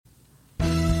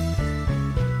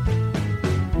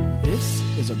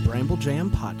is a Bramble Jam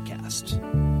podcast.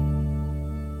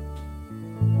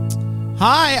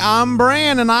 Hi, I'm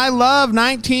Bran, and I love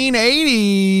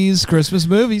 1980s Christmas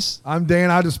movies. I'm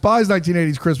Dan. I despise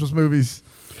 1980s Christmas movies.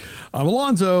 I'm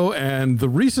Alonzo, and the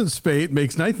recent spate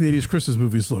makes 1980s Christmas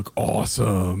movies look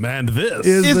awesome. And this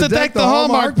is the Deck the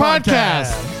Hallmark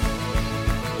podcast.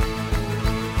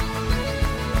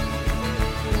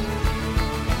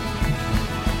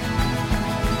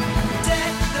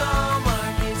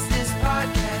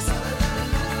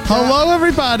 Hello,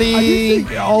 everybody. I do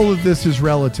think all of this is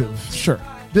relative. Sure.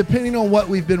 Depending on what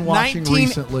we've been watching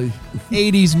recently.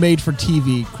 80s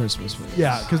made-for-TV Christmas movies.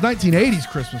 Yeah, because 1980s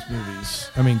Christmas movies,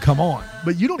 I mean, come on.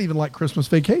 But you don't even like Christmas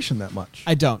Vacation that much.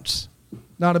 I don't.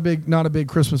 Not a big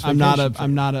Christmas Vacation.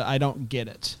 I don't get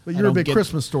it. But you're a big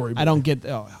Christmas Story boy. I don't get,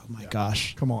 oh my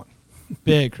gosh. Come on.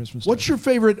 Big Christmas Story. What's your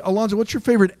favorite, Alonzo, what's your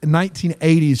favorite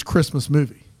 1980s Christmas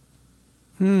movie?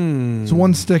 Does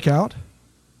one stick out?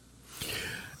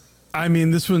 I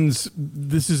mean, this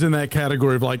is in that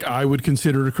category of like I would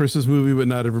consider it a Christmas movie, but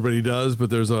not everybody does. But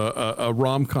there's a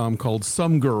rom-com called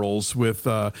Some Girls with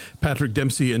Patrick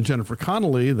Dempsey and Jennifer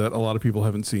Connelly that a lot of people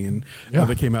haven't seen. Yeah.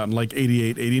 That came out in like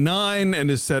 88, 89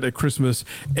 and is set at Christmas.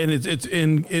 And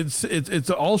it's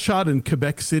all shot in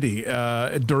Quebec City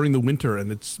during the winter,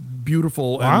 and it's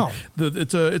beautiful. Wow. And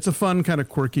it's a fun kind of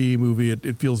quirky movie.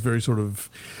 It feels very sort of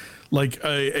like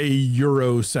a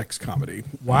Euro sex comedy.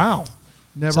 Wow.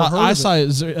 Never heard of it. I saw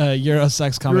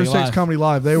Eurosex Comedy Live. Eurosex Comedy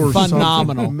Live. They were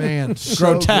phenomenal. Man,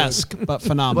 so grotesque, good. but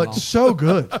phenomenal. But so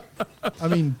good. I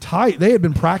mean, tight. They had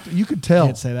been practicing. You could tell. I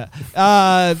can't say that.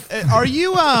 Are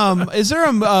you? Is there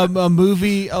a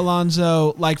movie,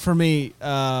 Alonzo? Like for me,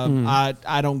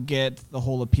 I don't get the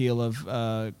whole appeal of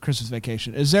Christmas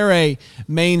Vacation. Is there a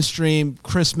mainstream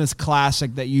Christmas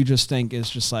classic that you just think is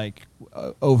just like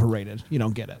overrated? You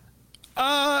don't get it.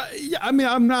 Yeah, I mean,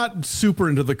 I'm not super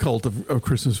into the cult of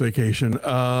Christmas Vacation.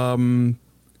 Probably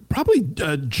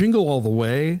Jingle All the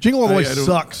Way. Jingle All the Way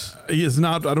sucks. It's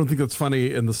not. I don't think that's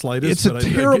funny in the slightest. It's a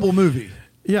terrible movie.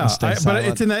 Yeah, but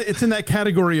it's in that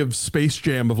category of Space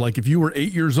Jam of like if you were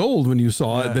 8 years old when you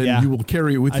saw it, then you will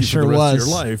carry it with you for the rest of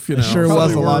your life. You know, sure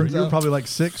was a lot. You were probably like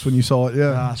 6 when you saw it.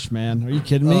 Yeah. Gosh, man, are you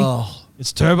kidding me?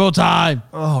 It's turbo time.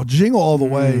 Oh, Jingle All the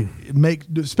Way.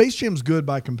 Space Jam's good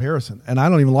by comparison, and I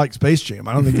don't even like Space Jam.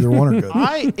 I don't think either one are good.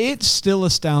 It still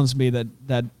astounds me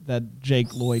that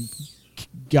Jake Lloyd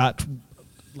got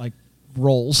like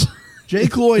roles.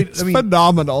 Jake Lloyd, I mean,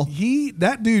 phenomenal.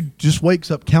 That dude just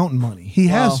wakes up counting money. He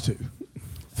has to.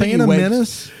 Phantom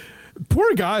Menace.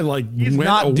 Poor guy, like he's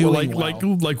not doing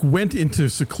went into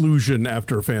seclusion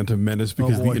after Phantom Menace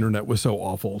because the internet was so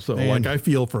awful. So like I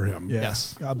feel for him.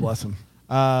 Yes, God bless him.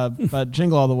 But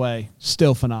Jingle All the Way,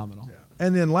 still phenomenal. Yeah.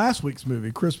 And then last week's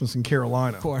movie, Christmas in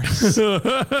Carolina. Of course.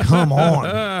 Come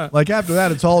on. Like after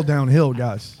that, it's all downhill,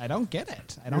 guys. I don't get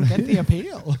it. I don't get the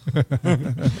appeal.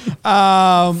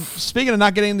 Speaking of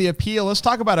not getting the appeal, let's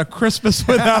talk about A Christmas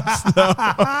Without Snow.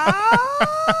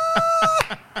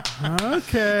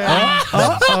 Okay.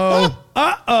 Uh-oh.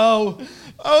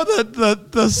 Oh,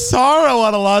 the sorrow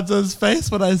on Alonzo's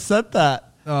face when I said that.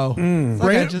 Oh.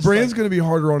 Brand's going to be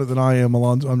harder on it than I am,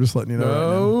 Alonzo. I'm just letting you know right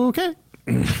now. Okay.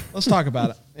 Let's talk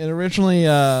about it. It originally...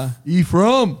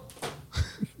 Ephraim.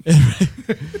 Let's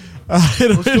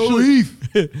go,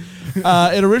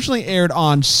 it originally aired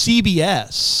on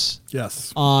CBS.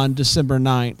 Yes. On December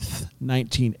 9th,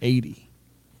 1980.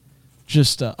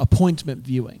 Just appointment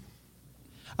viewing.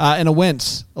 And it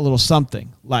went a little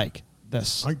something like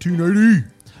this. 1980.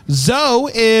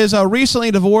 Zoe is a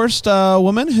recently divorced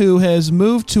woman who has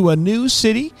moved to a new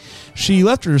city. She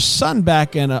left her son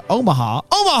back in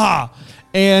Omaha,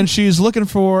 and she's looking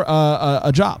for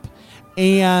a job.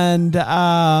 And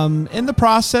in the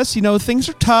process, things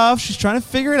are tough. She's trying to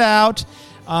figure it out.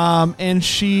 And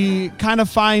she kind of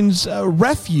finds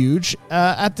refuge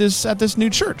at this new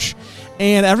church.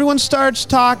 And everyone starts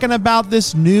talking about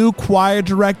this new choir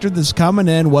director that's coming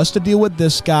in. What's the deal with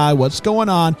this guy? What's going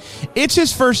on? It's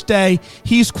his first day.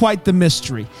 He's quite the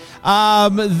mystery.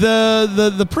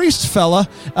 The priest fella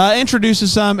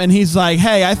introduces him, and he's like,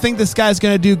 hey, I think this guy's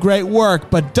going to do great work,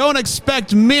 but don't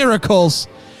expect miracles.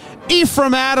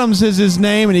 Ephraim Adams is his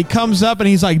name, and he comes up and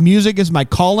he's like, music is my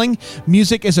calling.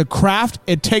 Music is a craft.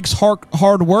 It takes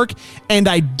hard work, and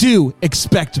I do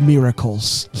expect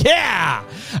miracles. Yeah!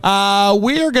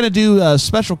 We are going to do a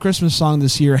special Christmas song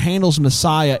this year, Handel's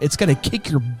Messiah. It's going to kick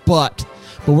your butt,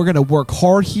 but we're going to work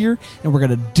hard here, and we're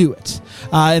going to do it.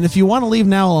 And if you want to leave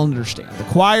now, I'll understand. The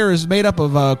choir is made up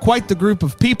of quite the group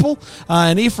of people,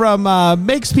 and Ephraim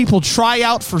makes people try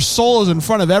out for solos in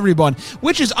front of everyone,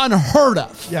 which is unheard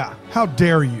of. Yeah, how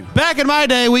dare you? Back in my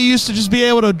day, we used to just be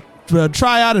able to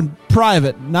try out in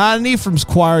private. Not in Ephraim's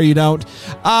choir, you don't.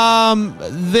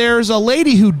 There's a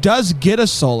lady who does get a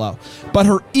solo, but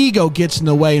her ego gets in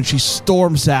the way and she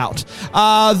storms out.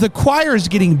 The choir is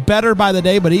getting better by the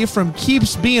day, but Ephraim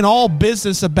keeps being all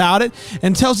business about it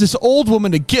and tells this old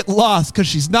woman to get lost because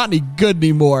she's not any good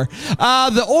anymore.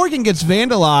 The organ gets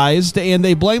vandalized and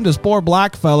they blame this poor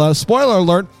black fella. Spoiler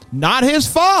alert, not his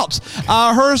fault.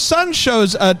 Her son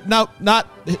shows, no, not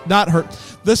her.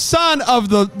 The son of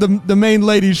the main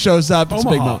lady shows up. It's a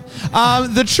big moment.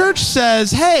 The church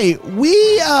says, hey,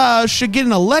 we should get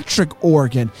an electric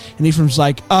organ. And Ephraim's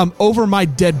like, over my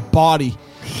dead body,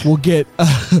 we'll get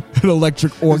an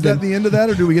electric organ. Is that the end of that,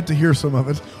 or do we get to hear some of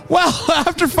it? Well,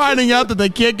 after finding out that they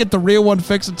can't get the real one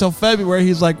fixed until February,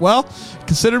 he's like, well,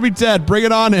 consider me dead. Bring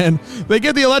it on in. They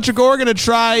give the electric organ a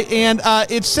try, and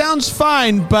it sounds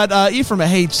fine, but Ephraim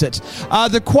hates it.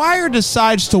 The choir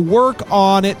decides to work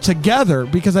on it together,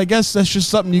 because I guess that's just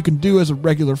something you can do as a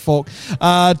regular folk,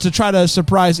 to try to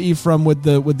surprise Ephraim with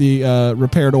the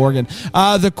repaired organ.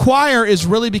 The choir is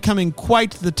really becoming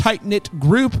quite the tight-knit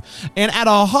group, and at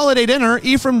a holiday dinner,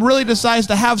 Ephraim really decides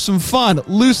to have some fun,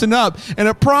 loosen up, and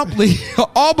it promptly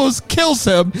almost kills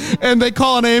him, and they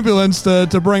call an ambulance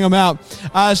to bring him out.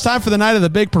 It's time for the night of the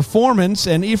big performance,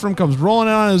 and Ephraim comes rolling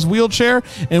in on his wheelchair,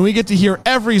 and we get to hear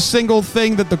every single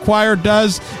thing that the choir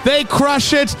does. They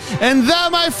crush it, and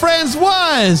that, my friends,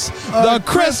 was the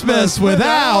Christmas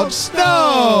Without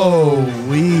Snow.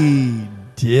 We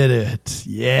did it.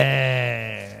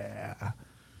 Yeah.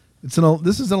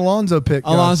 This is an Alonzo pick.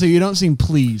 Alonzo, you don't seem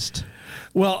pleased.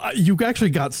 Well, you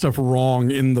actually got stuff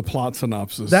wrong in the plot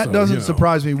synopsis. That doesn't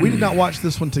surprise me. We did not watch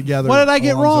this one together. What did I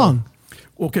get wrong?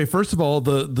 Okay, first of all,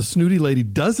 the snooty lady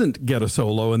doesn't get a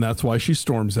solo, and that's why she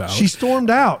storms out. She stormed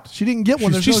out. She didn't get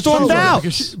one. She stormed out.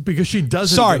 Because she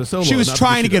doesn't get a solo. She was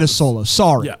trying to get a solo.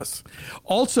 Sorry. Yes.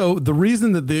 Also, the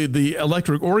reason that the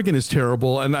electric organ is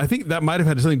terrible, and I think that might have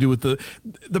had something to do with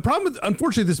the problem with,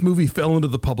 unfortunately, this movie fell into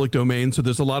the public domain, so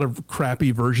there's a lot of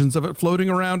crappy versions of it floating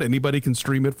around. Anybody can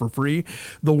stream it for free.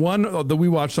 The one that we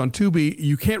watched on Tubi,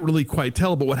 you can't really quite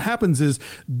tell, but what happens is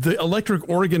the electric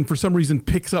organ, for some reason,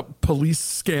 picks up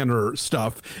police scanner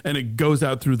stuff, and it goes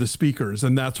out through the speakers,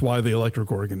 and that's why the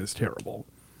electric organ is terrible.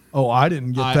 Oh, I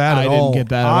didn't get that at all. I didn't get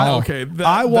that at all. Okay,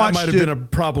 that might have been a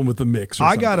problem with the mix.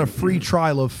 I got a free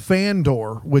trial of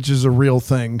Fandor, which is a real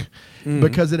thing,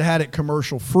 because it had it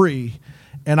commercial free,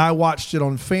 and I watched it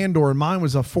on Fandor, and mine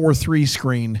was a 4:3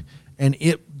 screen, and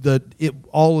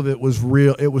all of it was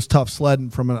real. It was tough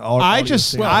sledding from an audio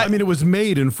standpoint. I mean, it was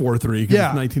made in 4:3 because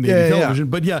it's 1980 television.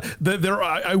 But yeah,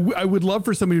 I would love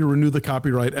for somebody to renew the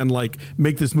copyright and like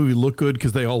make this movie look good,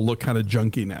 because they all look kind of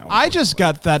junky now. I just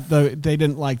got that they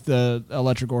didn't like the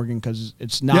electric organ because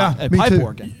it's not a pipe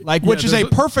organ, which is a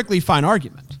perfectly fine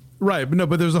argument. Right,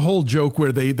 but there's a whole joke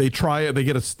where they get a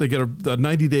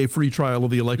 90-day free trial of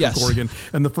the electric organ,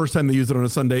 and the first time they use it on a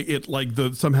Sunday, it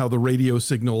somehow the radio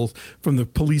signals from the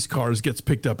police cars gets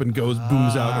picked up and booms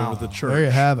out over the church. There you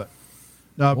have it.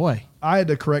 Now, boy, I had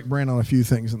to correct Brand on a few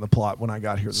things in the plot when I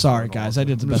got here. Sorry, guys, I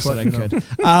did the best that I could.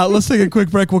 Let's take a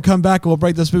quick break. We'll come back and we'll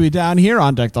break this movie down here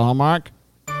on Deck the Hallmark.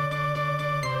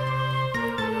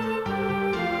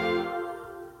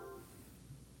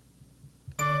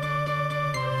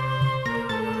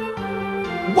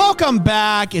 Welcome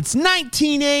back. It's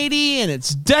 1980 and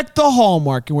it's Deck the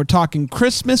Hallmark, and we're talking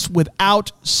Christmas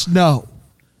Without Snow.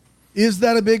 Is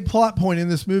that a big plot point in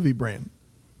this movie, Brand?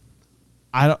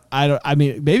 I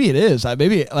mean, maybe it is.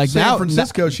 Maybe like San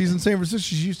Francisco. She's in San Francisco.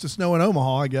 She's used to snow in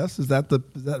Omaha, I guess. Is that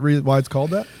reason why it's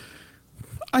called that?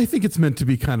 I think it's meant to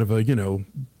be kind of a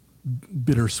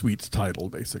bittersweet title,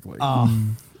 basically.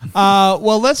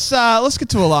 Well, let's get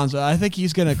to Alonzo. I think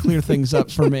he's going to clear things up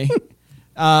for me.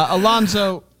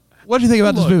 Alonzo, what do you think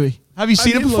about this movie? Have you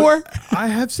seen it before? Look, I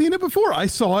have seen it before. I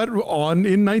saw it in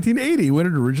 1980 when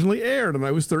it originally aired, and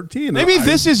I was 13. Maybe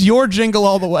this is your jingle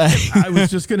all the way. I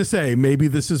was just going to say, maybe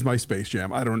this is my Space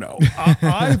Jam. I don't know.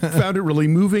 I found it really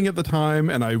moving at the time,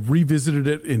 and I revisited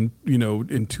it in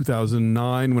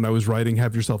 2009 when I was writing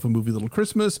 "Have Yourself a Movie Little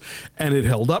Christmas," and it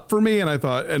held up for me. And I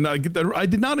thought, and I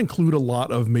did not include a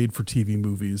lot of made-for-TV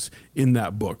movies in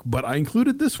that book, but I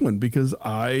included this one because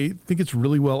I think it's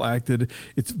really well acted.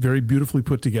 It's very beautifully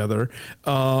put together.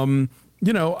 I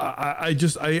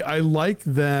like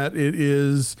that it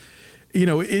is,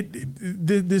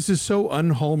 this is so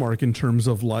un-Hallmark in terms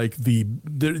of like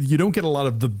you don't get a lot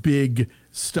of the big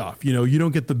stuff. You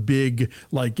don't get the big,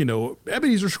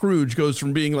 Ebenezer Scrooge goes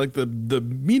from being like the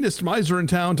meanest miser in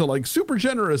town to like super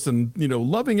generous and,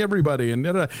 loving everybody.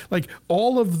 And like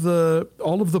all of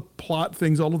the plot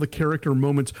things, all of the character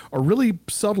moments are really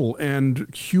subtle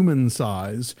and human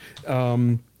size.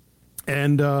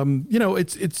 And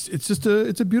it's just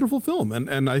a beautiful film,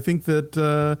 and I think that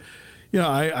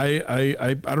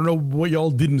I don't know what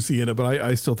y'all didn't see in it, but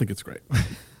I still think it's great.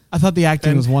 I thought the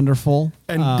acting was wonderful.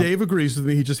 And Dave agrees with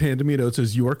me. He just handed me a note,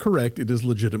 says, "You are correct. It is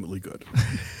legitimately good."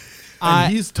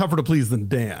 And he's tougher to please than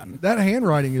Dan. That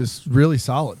handwriting is really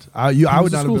solid. I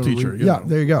would not have been a teacher. Yeah,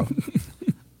 there you go.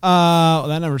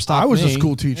 That never stopped. I was me. a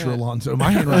school teacher, Alonzo.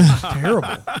 My handwriting is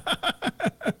terrible.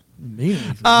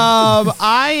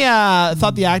 I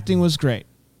thought the acting was great.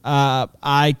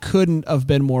 I couldn't have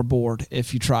been more bored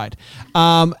if you tried.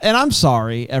 And I'm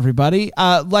sorry, everybody.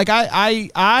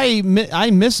 I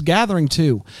miss Gathering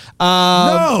too.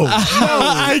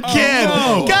 I kid.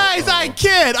 No. Guys, I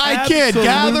kid. Absolutely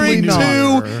Gathering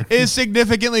not. 2 is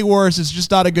significantly worse. It's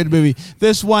just not a good movie.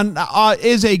 This one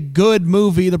is a good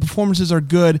movie. The performances are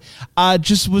good.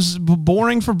 Just was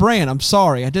boring for Bran. I'm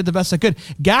sorry. I did the best I could.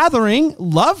 Gathering,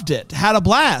 loved it. Had a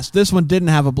blast. This one didn't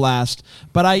have a blast.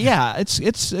 But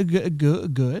it's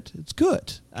good. It's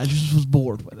good. I just was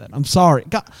bored with it. I'm sorry.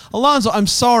 God, Alonzo, I'm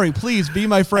sorry. Please be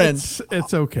my friend.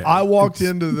 It's okay. I walked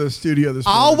into the studio this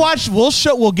morning.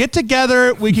 We'll get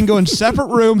together. We can go in separate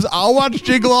rooms. I'll watch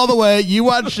Jingle All the Way. You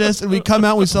watch this, and we come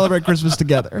out and we celebrate Christmas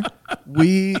together.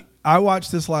 I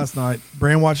watched this last night.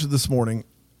 Bran watched it this morning.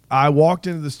 I walked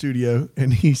into the studio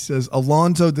and he says,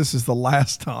 "Alonzo, this is the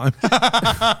last time."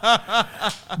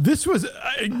 This was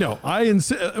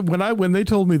when they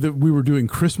told me that we were doing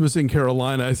Christmas in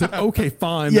Carolina, I said, "Okay,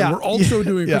 fine." Yeah, and we're also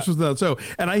doing yeah. Christmas Without So,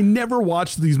 and I never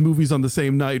watched these movies on the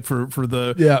same night for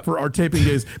our taping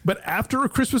days. But after a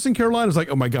Christmas in Carolina, it's like,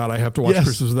 oh my God, I have to watch Yes,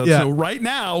 Christmas Without So right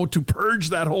now to purge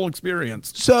that whole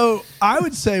experience. So I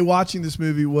would say watching this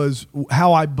movie was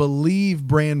how I believe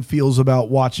Bran feels about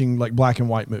watching like black and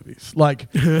white movies.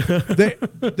 Like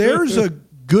there's a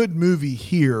good movie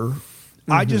here.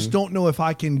 Mm-hmm. I just don't know if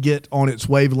I can get on its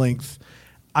wavelength.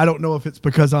 I don't know if it's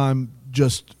because I'm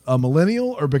just a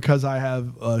millennial or because I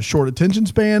have a short attention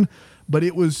span, but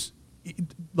it was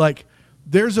like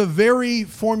there's a very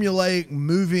formulaic,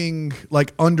 moving,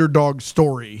 like underdog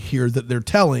story here that they're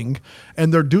telling,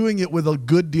 and they're doing it with a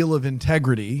good deal of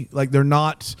integrity. Like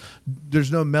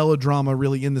there's no melodrama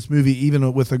really in this movie,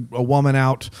 even with a woman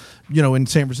out, in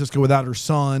San Francisco without her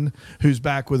son, who's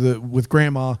back with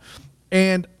grandma.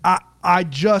 And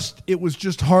it was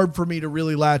just hard for me to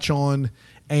really latch on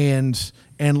and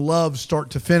love start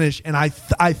to finish. And I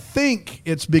think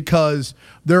it's because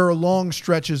there are long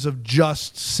stretches of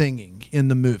just singing in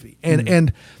the movie.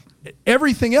 And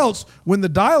everything else, when the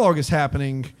dialogue is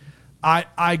happening,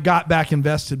 I got back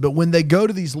invested. But when they go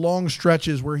to these long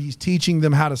stretches where he's teaching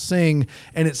them how to sing,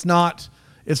 and it's not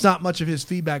much of his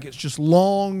feedback, it's just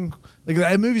long. Like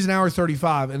that movie's an hour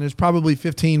 35, and there's probably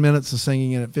 15 minutes of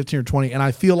singing in it, 15 or 20. And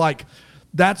I feel like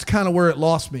that's kind of where it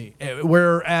lost me.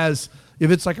 Whereas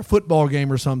if it's like a football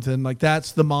game or something, like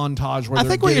that's the montage where I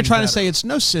think what you're trying to say, it's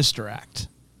no Sister Act.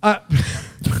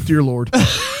 Dear Lord.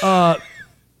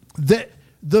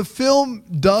 The film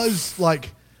does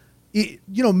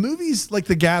movies like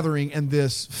The Gathering and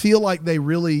this feel like they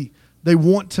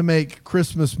want to make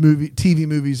Christmas TV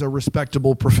movies a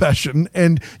respectable profession,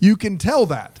 and you can tell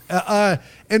that.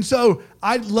 And so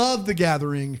I love The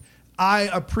Gathering. I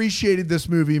appreciated this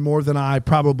movie more than I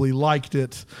probably liked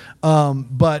it.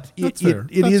 But it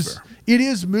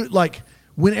is like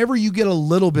whenever you get a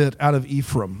little bit out of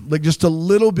Ephraim, like just a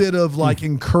little bit of like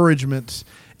encouragement,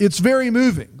 it's very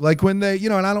moving. Like when they,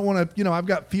 and I don't want to, I've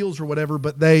got feels or whatever,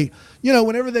 but they,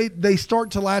 whenever they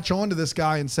start to latch on to this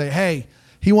guy and say, hey,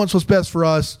 he wants what's best for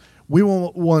us. We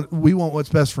want what's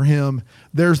best for him.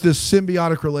 There's this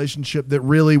symbiotic relationship that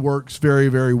really works very,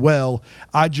 very well.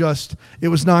 It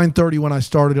was 9:30 when I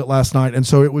started it last night, and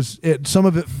so some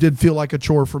of it did feel like a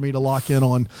chore for me to lock in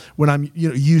on when I'm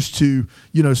used to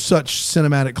such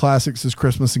cinematic classics as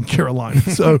Christmas in Carolina.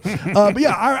 So, but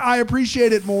yeah, I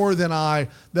appreciate it more than I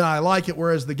like it.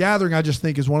 Whereas The Gathering, I just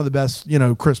think is one of the best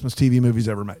Christmas TV movies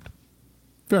ever made.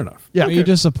 Fair enough. Yeah, Are you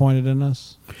disappointed in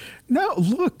us? No,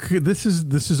 look, this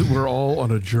is we're all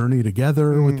on a journey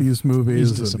together with these movies.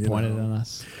 He's disappointed in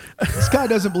us. This guy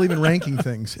doesn't believe in ranking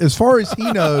things. As far as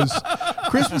he knows,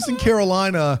 Christmas in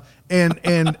Carolina and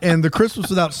the Christmas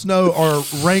Without Snow are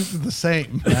ranked the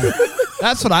same. Yeah.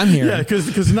 That's what I'm hearing. Yeah,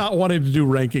 because not wanting to do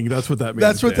ranking, that's what that means.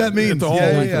 That's what that means. It's all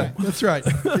yeah. That's right.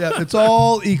 Yeah, it's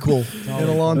all equal in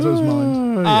Alonzo's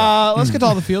mind. Let's get to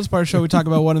all the feels part of the show. We talk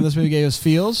about what in this movie gave us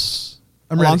feels.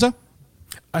 Alonzo? Ready.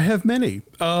 I have many.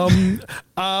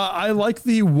 I like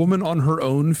the woman on her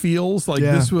own feels. Like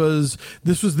this was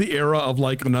the era of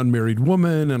like an unmarried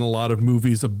woman and a lot of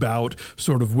movies about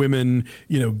sort of women,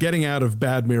 getting out of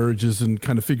bad marriages and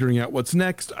kind of figuring out what's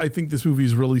next. I think this movie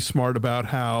is really smart about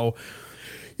how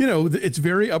it's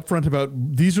very upfront about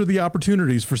these are the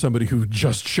opportunities for somebody who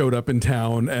just showed up in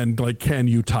town and like, can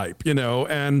you type,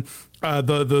 and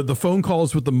the phone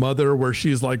calls with the mother where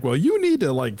she's like, well, you need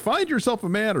to like find yourself a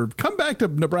man or come back to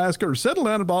Nebraska or settle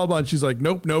down and blah, blah, blah. And she's like,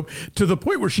 nope, to the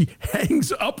point where she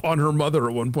hangs up on her mother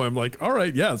at one point. I'm like, all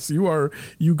right, yes,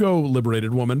 you go,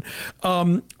 liberated woman.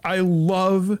 I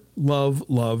love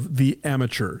the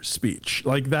amateur speech.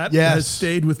 Like that has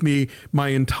stayed with me my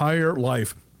entire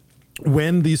life.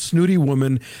 When the snooty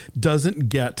woman doesn't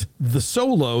get the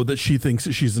solo that she thinks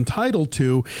that she's entitled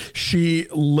to, she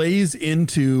lays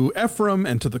into Ephraim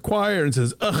and to the choir and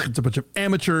says, ugh, it's a bunch of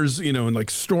amateurs, and like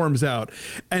storms out.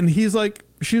 And he's like,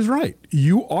 she's right.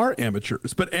 You are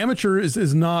amateurs, but amateur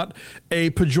is not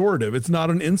a pejorative. It's not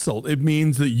an insult. It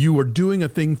means that you are doing a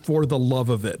thing for the love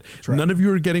of it. Right. None of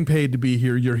you are getting paid to be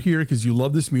here. You're here because you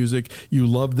love this music, you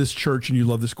love this church, and you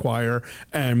love this choir.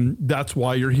 And that's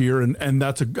why you're here. And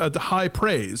that's a high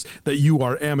praise that you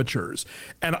are amateurs.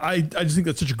 And I just think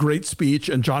that's such a great speech.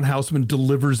 And John Houseman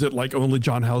delivers it like only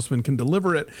John Houseman can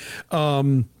deliver it.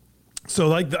 So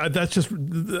like that's just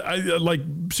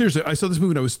seriously, I saw this movie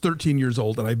when I was 13 years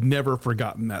old and I've never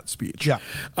forgotten that speech. Yeah.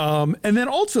 And then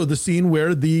also the scene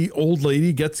where the old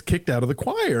lady gets kicked out of the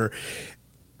choir.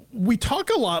 We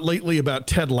talk a lot lately about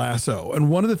Ted Lasso.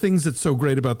 And one of the things that's so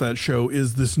great about that show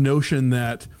is this notion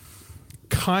that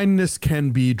kindness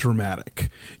can be dramatic,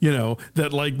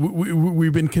 that like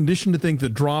we've been conditioned to think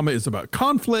that drama is about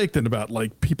conflict and about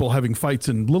like people having fights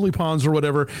in lily ponds or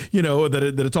whatever,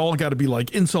 that it's all got to be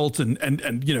like insults and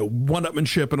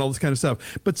one-upmanship and all this kind of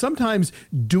stuff. But sometimes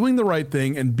doing the right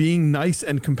thing and being nice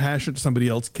and compassionate to somebody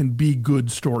else can be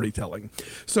good storytelling.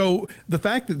 So the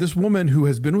fact that this woman who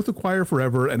has been with the choir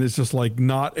forever and is just like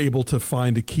not able to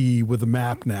find a key with a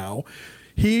map now,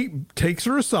 he takes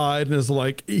her aside and is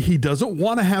like, he doesn't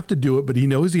want to have to do it, but he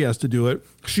knows he has to do it.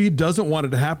 She doesn't want it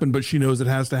to happen, but she knows it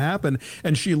has to happen.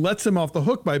 And she lets him off the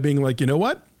hook by being like, you know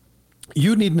what?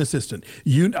 You need an assistant.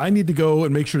 I need to go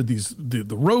and make sure the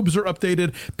robes are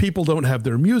updated. People don't have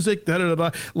their music.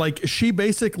 Like she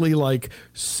basically like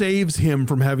saves him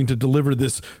from having to deliver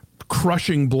this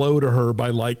crushing blow to her by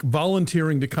like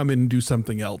volunteering to come in and do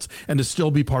something else and to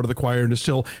still be part of the choir and to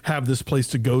still have this place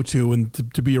to go to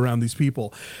and to be around these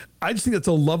people. I just think it's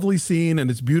a lovely scene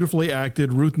and it's beautifully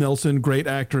acted. Ruth Nelson, great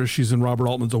actress. She's in Robert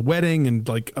Altman's A Wedding and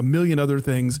like a million other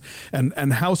things. And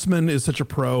Houseman is such a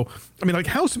pro. I mean, like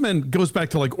Houseman goes back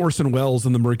to like Orson Welles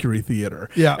in the Mercury Theater.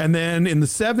 Yeah. And then in the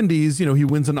 70s, he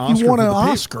wins an Oscar. He won an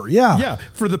Oscar. Yeah. Yeah.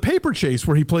 For The Paper Chase,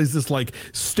 where he plays this like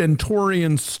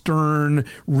stentorian, stern,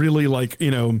 really like,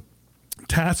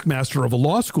 taskmaster of a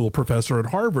law school professor at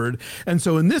Harvard. And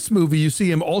so in this movie, you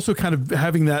see him also kind of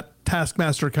having that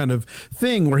taskmaster kind of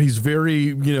thing where he's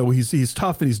very, he's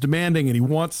tough and he's demanding and he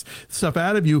wants stuff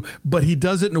out of you, but he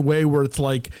does it in a way where it's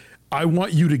like, I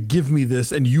want you to give me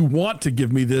this and you want to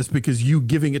give me this because you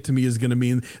giving it to me is going to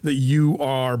mean that you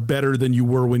are better than you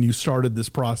were when you started this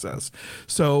process.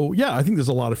 So yeah, I think there's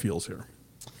a lot of feels here.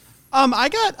 I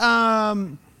got,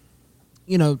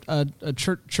 a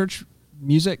church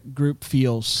music group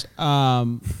feels.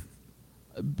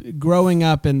 Growing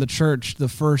up in the church, the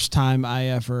first time I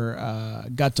ever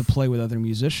got to play with other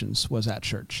musicians was at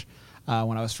church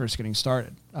when I was first getting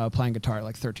started, playing guitar at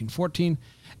like 13, 14,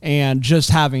 and just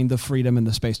having the freedom and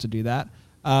the space to do that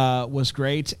was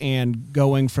great. And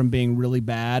going from being really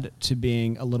bad to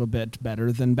being a little bit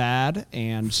better than bad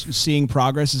and seeing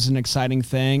progress is an exciting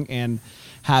thing, and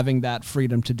having that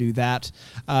freedom to do that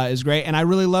is great. And I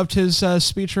really loved his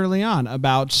speech early on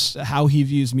about how he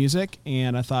views music,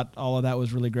 and I thought all of that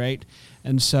was really great.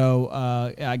 And so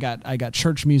I got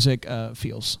church music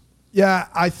feels. Yeah,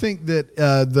 I think that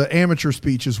the amateur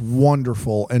speech is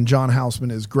wonderful, and John Houseman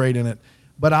is great in it.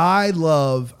 But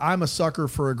I'm a sucker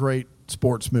for a great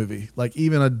sports movie, like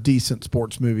even a decent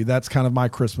sports movie. That's kind of my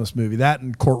Christmas movie. That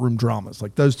and courtroom dramas,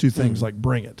 like those two things, like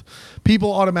bring it.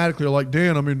 People automatically are like,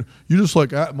 Dan, I mean, you just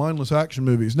like mindless action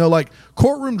movies. No, like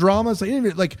courtroom dramas,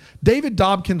 like David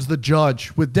Dobkin's The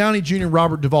Judge with Downey Jr. and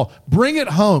Robert Duvall. Bring it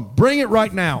home. Bring it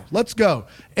right now. Let's go.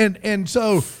 And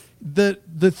so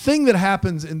the thing that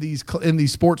happens in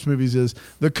these sports movies is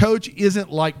the coach isn't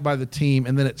liked by the team,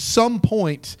 and then at some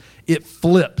point it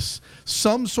flips.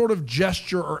 Some sort of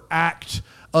gesture or act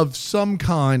of some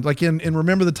kind, like in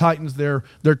Remember the Titans, they're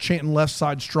chanting left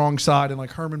side, strong side, and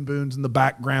like Herman Boone's in the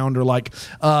background, or like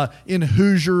in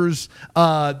Hoosiers,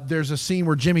 there's a scene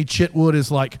where Jimmy Chitwood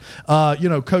is like,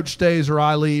 coach stays or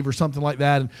I leave or something like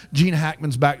that, and Gene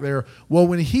Hackman's back there. Well,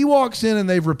 when he walks in and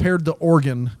they've repaired the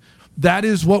organ, that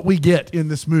is what we get in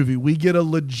this movie. We get a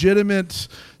legitimate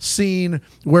scene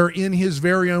where in his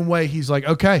very own way, he's like,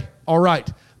 okay, all right,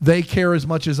 they care as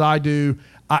much as I do.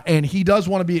 And he does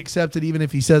want to be accepted even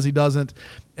if he says he doesn't.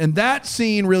 And that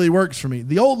scene really works for me.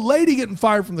 The old lady getting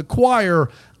fired from the choir,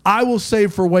 I will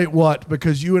save for Wait What,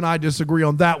 because you and I disagree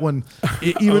on that one,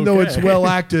 even though it's well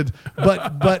acted.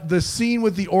 But the scene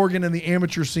with the organ and the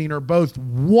amateur scene are both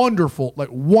wonderful, like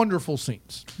wonderful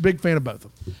scenes. Big fan of both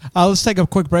of them. Let's take a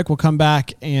quick break. We'll come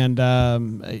back, and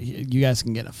you guys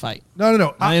can get in a fight.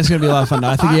 No. I think it's going to be a lot of fun.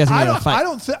 I think you guys can get in a fight.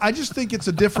 I just think it's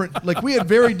a different, like we had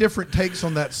very different takes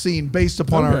on that scene based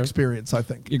upon our experience, I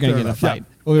think. You're going to get in a fight.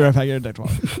 Yeah. We'll be right back here at Deck 12.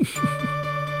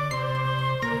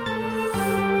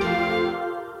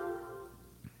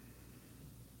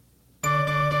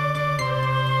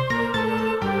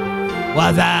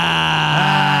 What's up?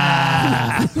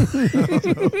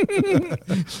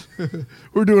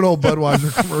 We're doing old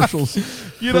Budweiser commercials.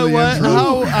 You know what?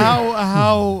 How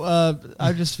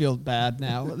I just feel bad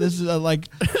now. This is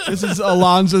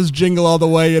Alonzo's Jingle All the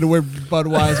Way, and we're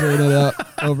Budweiser it up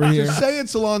over here. To say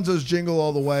it's Alonzo's Jingle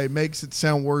All the Way makes it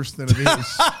sound worse than it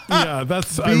is. Yeah,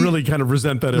 I really kind of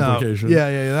resent that implication.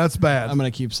 Yeah, that's bad. I'm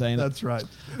gonna keep saying it. That's right.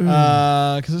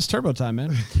 Because it's turbo time,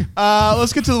 man.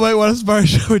 Let's get to the Wait What. This is our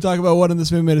show. We talk about what in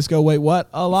this movie made us go, wait, what?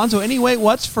 Alonzo, any wait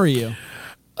what's for you?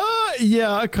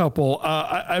 Yeah, a couple.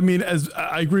 I mean, as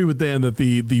I agree with Dan that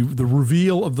the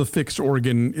reveal of the fixed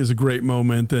organ is a great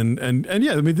moment, and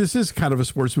yeah, I mean, this is kind of a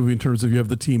sports movie in terms of you have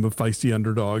the team of feisty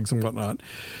underdogs and whatnot.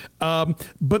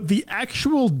 But the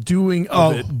actual doing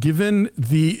of it, given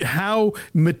how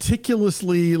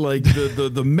meticulously like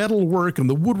the metal work and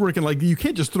the woodwork, and like you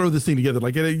can't just throw this thing together.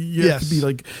 Like you have to be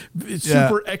like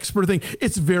super expert thing.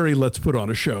 It's very let's put on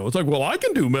a show. It's like, well, I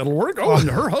can do metal work. Oh, and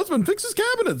her husband fixes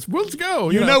cabinets. Let's go.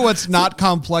 You know what's not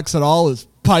complex at all is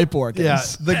pipe organs. Yeah,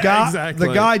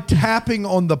 the guy tapping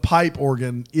on the pipe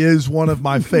organ is one of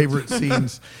my favorite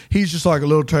scenes. He's just like a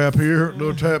little tap here, a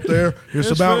little tap there. It's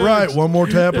about right. One more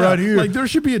tap right here. Like there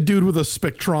should be a dude with a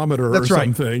spectrometer or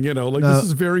something. You know, like this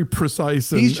is very precise.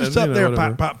 He's just up there,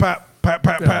 pap, pap, pap, pap,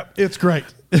 pap, pap. It's great.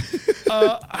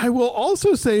 I will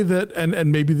also say that,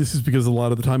 and maybe this is because a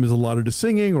lot of the time is allotted to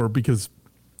singing, or because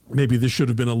maybe this should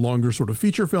have been a longer sort of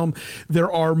feature film. There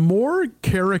are more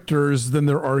characters than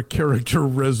there are character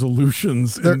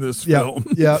resolutions in this film.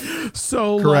 Yeah.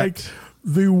 So correct. Like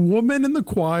the woman in the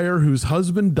choir whose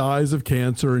husband dies of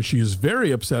cancer, and she is very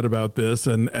upset about this,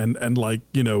 and like,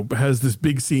 you know, has this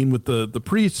big scene with the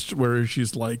priest where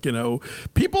she's like, you know,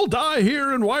 people die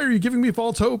here, and why are you giving me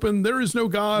false hope, and there is no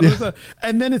God. Yeah.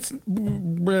 And then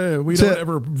we don't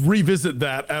ever revisit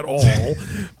that at all.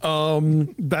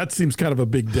 That seems kind of a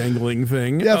big dangling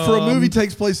thing. Yeah, for a movie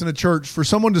takes place in a church, for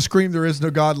someone to scream there is no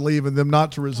God and leave and them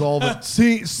not to resolve it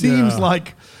seems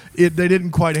like they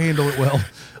didn't quite handle it well.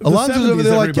 Alonzo's over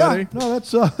there like, yeah, no,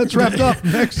 that's wrapped up.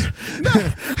 Next.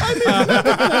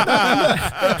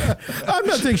 I'm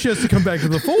not saying she has to come back to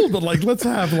the fold, but like, let's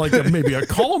have like maybe a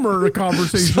calmer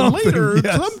conversation later.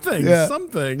 Yes.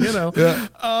 Something, you know. Yeah.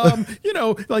 You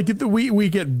know, like we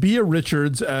get Bea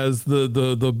Richards as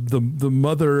the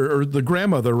mother, or the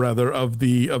grandmother rather, of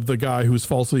the guy who's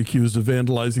falsely accused of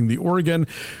vandalizing the organ,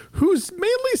 who's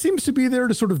mainly seems to be there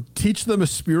to sort of teach them a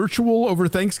spiritual over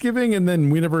Thanksgiving, and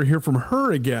then we never hear from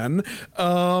her again.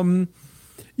 You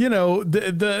know,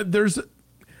 there's a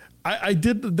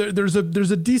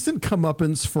decent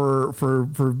comeuppance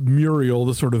for Muriel,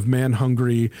 the sort of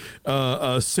man-hungry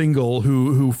single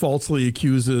who falsely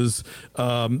accuses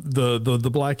the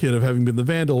black kid of having been the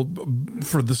vandal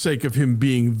for the sake of him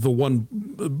being the one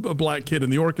black kid in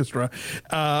the orchestra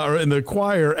or in the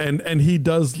choir, and he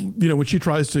does, you know, when she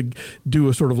tries to do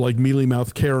a sort of like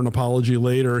mealy-mouthed Karen apology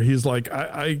later, he's like,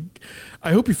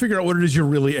 I hope you figure out what it is you're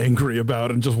really angry about,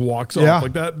 and just walks off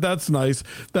like that. That's nice.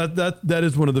 That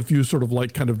is one of the few sort of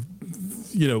like kind of,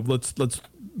 you know, let's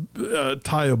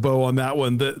tie a bow on that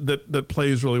one that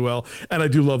plays really well. And I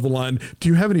do love the line, do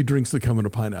you have any drinks that come in a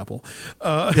pineapple?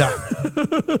 But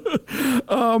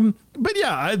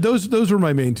yeah, those were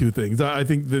my main two things. I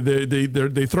think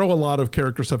they throw a lot of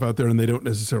character stuff out there, and they don't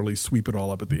necessarily sweep it all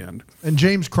up at the end. And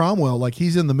James Cromwell, like,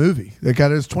 he's in the movie. They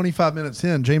got his 25 minutes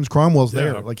in. James Cromwell's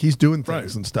there. Like, he's doing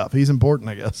things and stuff. He's important,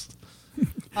 I guess.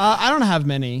 I don't have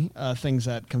many things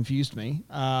that confused me.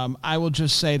 I will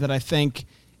just say that I think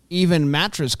even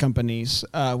mattress companies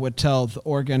would tell the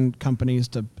organ companies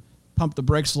to pump the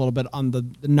brakes a little bit on the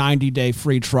 90-day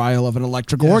free trial of an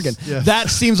electric organ. Yes. That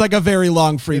seems like a very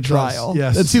long free trial.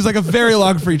 Yes. It seems like a very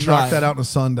long free trial. Knock that out on a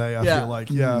Sunday, I feel like.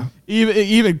 Yeah.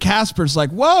 Even Casper's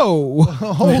like, whoa.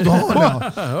 Hold on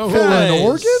now. For an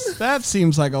organ? That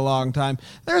seems like a long time.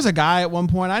 There's a guy at one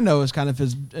point I know is kind of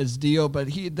his deal, but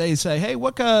they say, hey,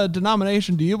 what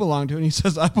denomination do you belong to? And he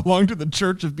says, I belong to the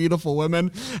Church of Beautiful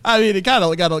Women. I mean, you kind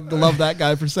of got to love that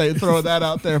guy for throwing that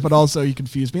out there, but also he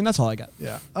confused me, and that's all I got.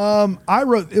 Yeah.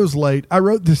 It was late. I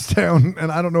wrote this down,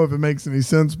 and I don't know if it makes any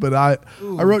sense, but I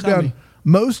wrote down, me.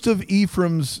 most of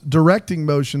Ephraim's directing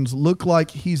motions look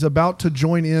like he's about to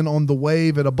join in on the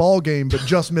wave at a ball game, but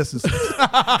just misses it.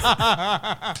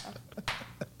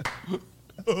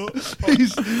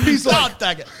 he's like,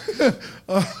 dang it.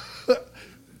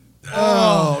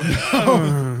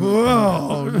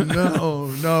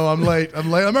 No, I'm late.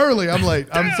 I'm early. I'm late.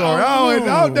 I'm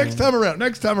sorry. Next time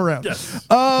around. Yes.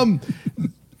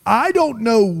 I don't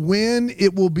know when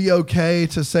it will be okay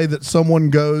to say that someone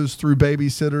goes through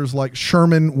babysitters like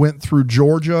Sherman went through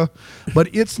Georgia, but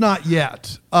it's not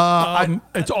yet.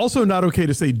 It's also not okay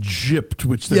to say gypped,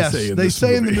 which they say in this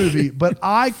movie. in the movie, but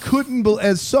I couldn't,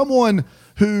 as someone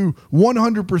who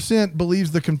 100%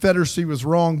 believes the Confederacy was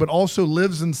wrong, but also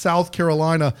lives in South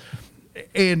Carolina,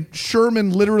 and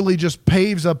Sherman literally just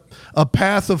paves a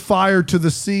path of fire to the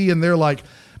sea, and they're like,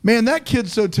 man, that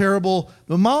kid's so terrible.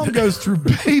 The mom goes through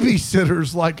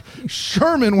babysitters like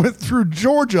Sherman went through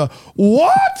Georgia.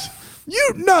 What?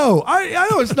 I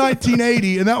know it's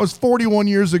 1980, and that was 41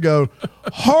 years ago.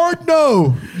 Hard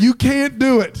no. You can't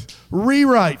do it.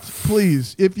 Rewrite,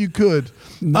 please, if you could.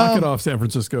 Knock it off, San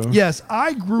Francisco. Yes,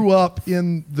 I grew up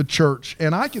in the church,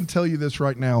 and I can tell you this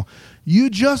right now.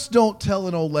 You just don't tell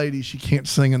an old lady she can't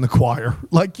sing in the choir.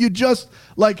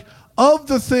 Of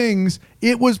the things,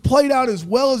 it was played out as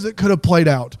well as it could have played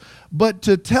out. But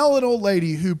to tell an old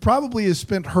lady who probably has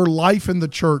spent her life in the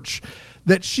church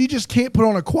that she just can't put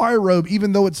on a choir robe,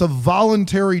 even though it's a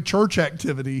voluntary church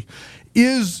activity,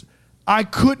 I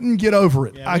couldn't get over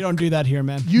it. Yeah, we don't do that here,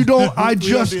 man. You don't. We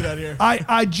don't do that here.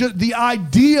 I just the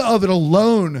idea of it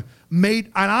alone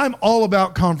and I'm all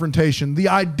about confrontation. The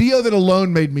idea of it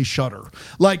alone made me shudder.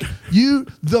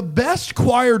 The best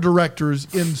choir directors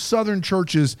in Southern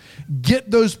churches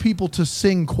get those people to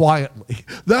sing quietly.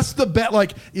 That's the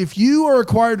best. If you are a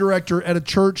choir director at a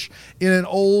church in an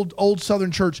old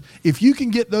Southern church, if you can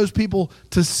get those people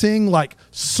to sing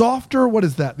softer, what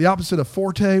is that? The opposite of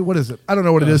forte? What is it? I don't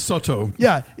know what it is. Sotto.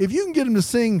 Yeah. If you can get them to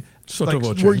sing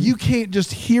where you can't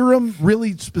just hear them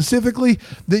really specifically,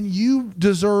 then you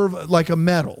deserve a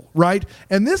medal, right?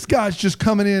 And this guy's just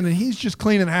coming in and he's just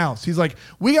cleaning house. He's like,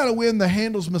 we got to win the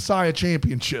Handel's Messiah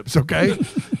championships, okay?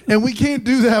 And we can't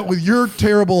do that with your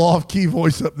terrible off-key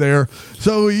voice up there.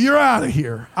 So you're out of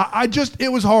here.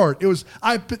 It was hard.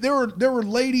 There were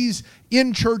ladies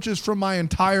in churches from my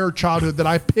entire childhood that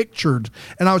I pictured,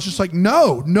 and I was just like,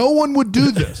 no one would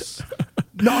do this.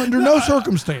 No, under no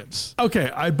circumstance.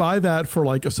 Okay, I buy that for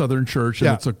a Southern church,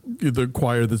 and it's the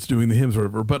choir that's doing the hymns or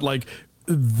whatever. But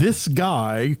this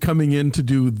guy coming in to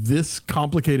do this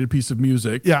complicated piece of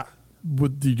music,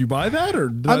 did you buy that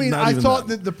or? I thought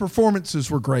that the performances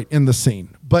were great in the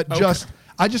scene, but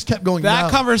I just kept going.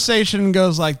 That conversation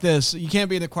goes like this. You can't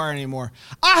be in the choir anymore.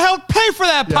 I helped pay for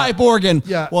that pipe organ.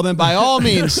 Yeah. Well, then by all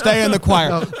means, stay in the choir.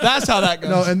 No, that's how that goes.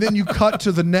 No, and then you cut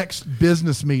to the next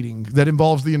business meeting that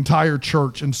involves the entire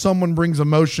church, and someone brings a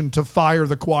motion to fire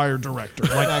the choir director.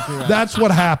 Exactly right. That's what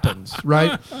happens,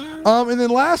 right? And then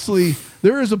lastly,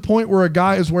 there is a point where a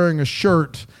guy is wearing a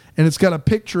shirt, and it's got a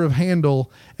picture of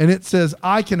Handel, and it says,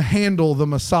 I can handle the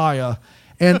Messiah.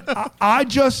 And I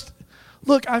just...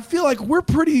 Look, I feel like we're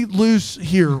pretty loose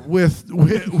here with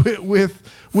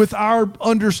our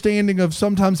understanding of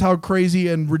sometimes how crazy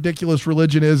and ridiculous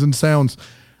religion is and sounds.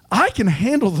 I can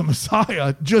handle the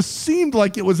Messiah just seemed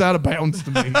like it was out of bounds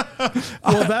to me.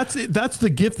 Well, that's it. That's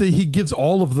the gift that he gives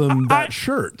all of them. That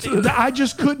shirt. I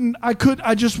just couldn't. I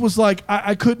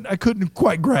couldn't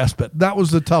quite grasp it. That was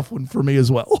the tough one for me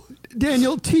as well.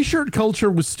 Daniel, T-shirt culture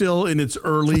was still in its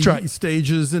early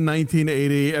stages in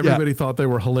 1980. Everybody thought they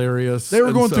were hilarious. They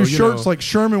were going through shirts like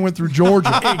Sherman went through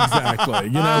Georgia. Exactly.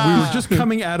 We were just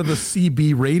coming out of the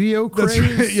CB radio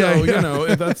craze.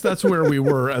 That's where we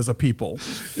were as a people.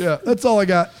 Yeah, that's all I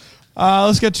got.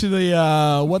 Let's get to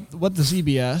the what the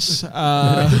CBS.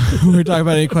 We're talking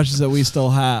about any questions that we still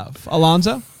have.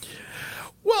 Alonzo?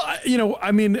 Well,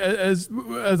 as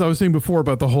I was saying before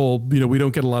about the whole, we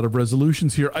don't get a lot of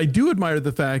resolutions here. I do admire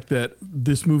the fact that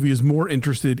this movie is more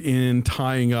interested in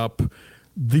tying up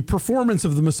the performance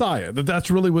of the Messiah.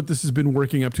 That's really what this has been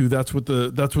working up to. That's what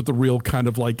the real kind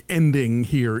of like ending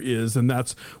here is, and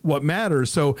that's what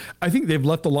matters. So I think they've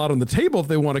left a lot on the table if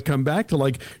they want to come back to,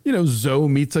 like, you know, Zoe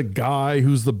meets a guy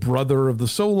who's the brother of the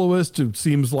soloist, who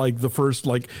seems like the first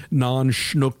like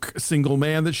non-schnook single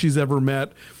man that she's ever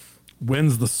met.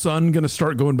 When's the son going to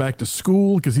start going back to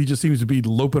school? Because he just seems to be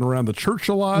loping around the church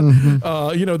a lot.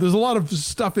 You know, there's a lot of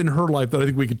stuff in her life that I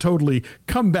think we could totally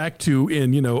come back to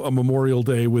in, you know, a Memorial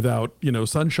Day without, you know,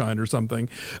 sunshine or something.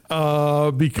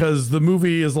 Because the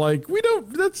movie is like,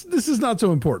 this is not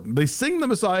so important. They sing the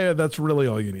Messiah. That's really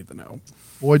all you need to know.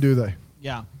 Boy, do they.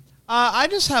 Yeah. I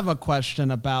just have a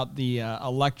question about the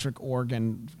electric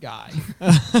organ guy.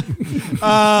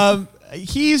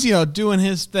 He's, you know, doing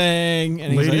his thing,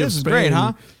 and he's like, this is great,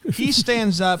 huh? He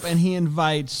stands up and he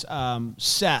invites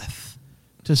Seth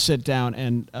to sit down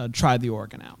and try the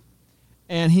organ out.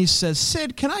 And he says,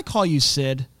 Sid, can I call you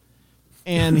Sid?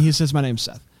 And he says, my name's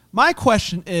Seth. My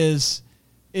question is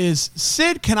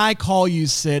Sid, can I call you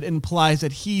Sid, implies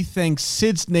that he thinks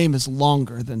Sid's name is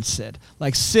longer than Sid.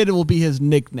 Like Sid will be his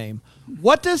nickname.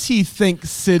 What does he think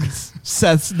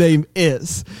Seth's name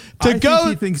is? I think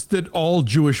he thinks that all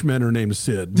Jewish men are named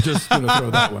Sid. Just going to throw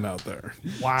that one out there.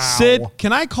 Wow. Sid,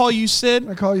 can I call you Sid?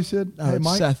 Can I call you Sid? Hey,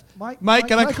 Mike. Seth. Mike,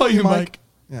 can I call you Mike?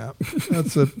 Yeah,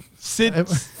 that's a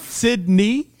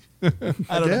Sydney.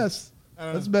 I guess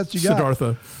that's the best you got.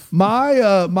 Siddhartha.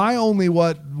 My only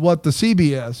what the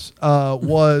CBS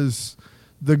was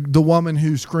the woman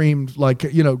who screamed, like,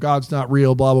 you know, God's not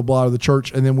real, blah blah blah, to the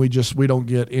church, and then we don't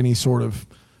get any sort of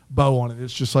bow on it.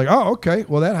 It's just like, oh, okay,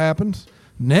 well, that happened.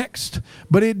 Next.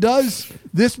 But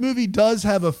this movie does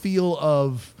have a feel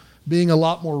of being a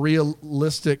lot more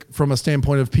realistic from a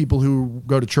standpoint of people who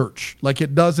go to church. Like,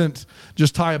 it doesn't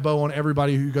just tie a bow on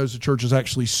everybody who goes to church is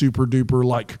actually super duper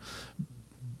like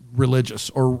religious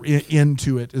or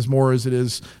into it, as more as it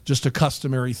is just a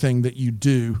customary thing that you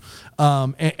do.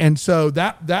 And so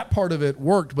that part of it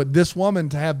worked, but this woman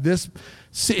to have this,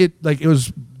 it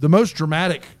was the most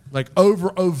dramatic, like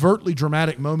overtly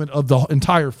dramatic moment of the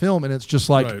entire film. And it's just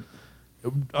like, right.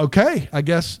 Okay, I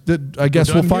guess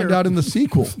we'll find out in the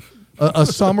sequel. A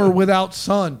summer without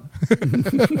sun,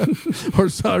 or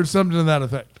something to that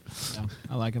effect. Yeah,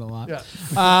 I like it a lot.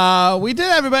 Yeah. We did,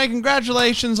 everybody.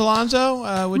 Congratulations,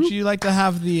 Alonzo. Would you like to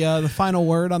have the final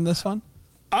word on this one?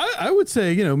 I would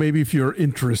say, you know, maybe if you're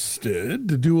interested,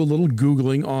 to do a little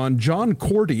Googling on John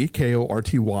Cordy,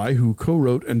 Korty, who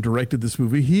co-wrote and directed this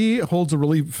movie. He holds a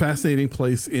really fascinating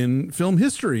place in film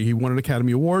history. He won an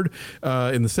Academy Award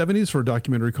in the 70s for a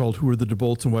documentary called Who Are the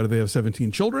DeBolts and Why Do They Have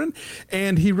 17 Children?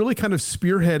 And he really kind of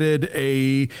spearheaded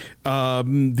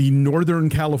the Northern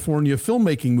California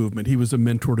filmmaking movement. He was a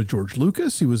mentor to George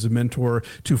Lucas. He was a mentor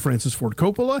to Francis Ford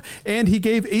Coppola. And he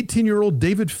gave 18-year-old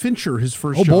David Fincher his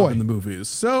first job in the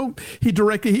movies. So he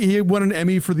won an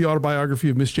Emmy for the autobiography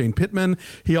of Miss Jane Pittman.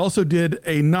 He also did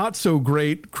a not so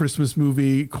great Christmas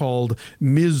movie called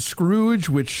Ms. Scrooge,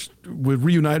 which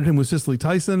reunited him with Cicely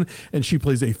Tyson, and she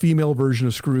plays a female version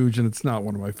of Scrooge, and it's not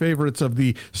one of my favorites of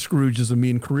the Scrooge is a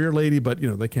mean career lady, but you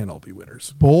know, they can't all be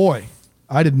winners. Boy,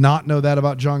 I did not know that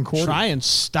about John Cordy. Try and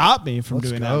stop me from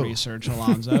doing that research,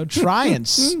 Alonzo. Try and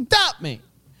stop me.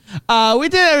 We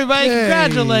did, everybody. Yay.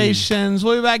 Congratulations.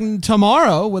 We'll be back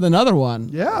tomorrow with another one.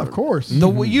 Yeah, of course.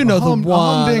 The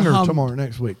humdinger tomorrow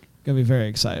next week. Gonna be very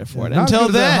excited for it. Not Until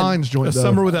then, a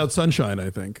summer without sunshine, I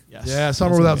think. Yes. Yeah,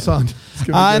 summer without sun.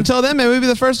 Until then, may we be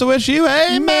the first to wish you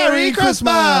a Merry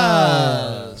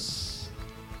Christmas.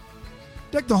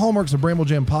 Deck the Hallmarks of Bramble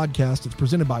Jam podcast. It's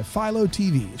presented by Philo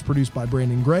TV. It's produced by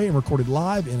Brandon Gray and recorded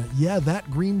live in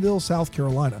Greenville, South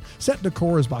Carolina. Set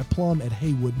decor is by Plum at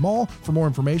Haywood Mall. For more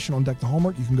information on Deck the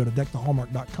Hallmark, you can go to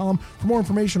deckthehallmark.com. For more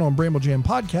information on Bramble Jam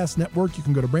Podcast Network, you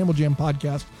can go to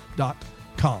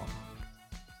bramblejampodcast.com.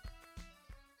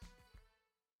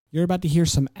 You're about to hear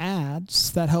some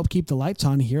ads that help keep the lights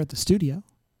on here at the studio.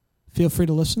 Feel free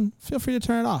to listen. Feel free to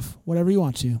turn it off, whatever you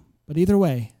want to. But either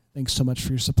way, thanks so much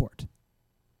for your support.